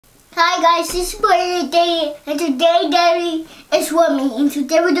Hi guys, this is Boy Day, and today Daddy is with me, and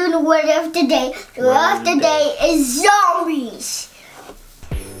today we're doing the word of the day. The word of the day is zombies.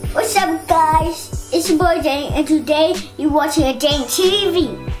 What's up guys, it's your boy Day, and today you're watching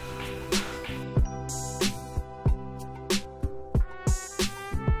AdanianTV.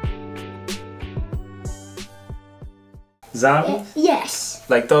 Zombies? Yes.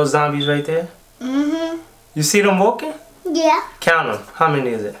 Like those zombies right there? Mm-hmm. You see them walking? Yeah. Count them. How many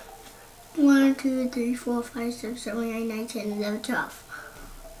is it? 1, 2, 3, 4, 5, 6, 7, 8, 9, 10, 11, 12.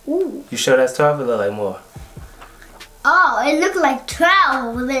 Ooh. You sure that's 12 or look like more? Oh, it looked like 12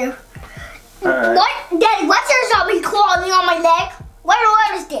 over there. Right. What? Daddy, what's there zombie crawling on my leg?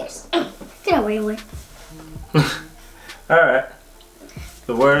 What is this? Get away. Alright.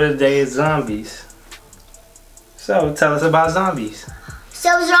 The word of the day is zombies. So, tell us about zombies. So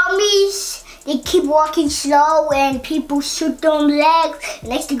zombies, they keep walking slow and people shoot them legs and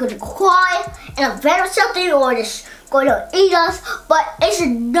next they're going to cry and invent something or just going to eat us. But it's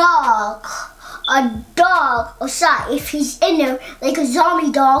a dog outside. If he's in there like a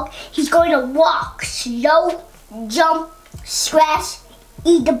zombie dog, he's going to walk slow, jump, scratch,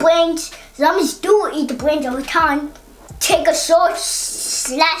 eat the brains. Zombies do eat the brains all the time. Take a sword,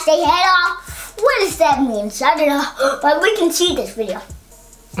 slash their head off. What does that mean? I don't know, but we can see this video.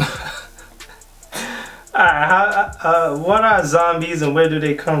 Alright, what are zombies and where do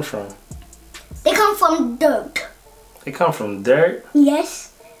they come from? They come from dirt. They come from dirt?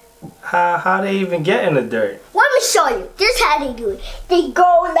 Yes. How they even get in the dirt? Let me show you. This is how they do it. They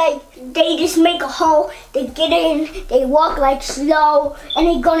go like, they just make a hole, they get in, they walk like slow, and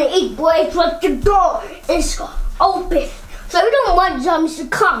they're gonna eat bread, but the door is open. So we don't want zombies to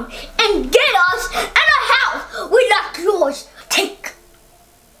come and get us in our house. We lock doors. Take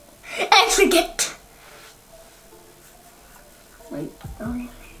and forget. Wait, oh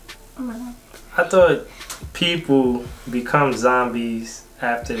my God. I thought people become zombies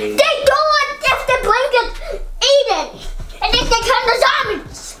after they... They do it if the blanket eat it. And then they turn to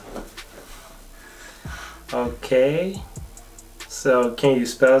zombies. Okay. So, can you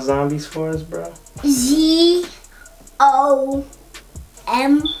spell zombies for us, bro? Z-O-M-B-I-E.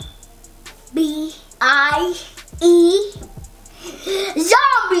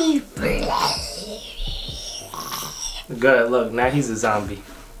 Zombie. Good, look, now he's a zombie.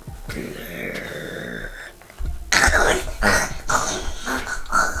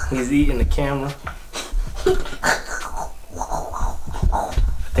 He's eating the camera. I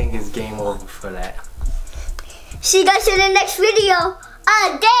think it's game over for that. See you guys in the next video.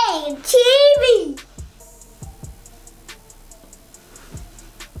 AdanianTV.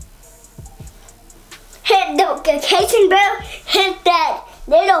 Hit the notification bell, hit that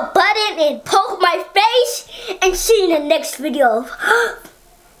little button and poke my face, and see you in the next video of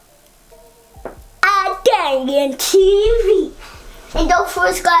AdanianTV. And don't forget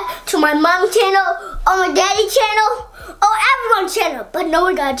to subscribe to my mom channel, or my daddy channel, or everyone's channel. But no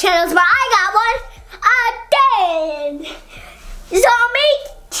one got channels, but I got one.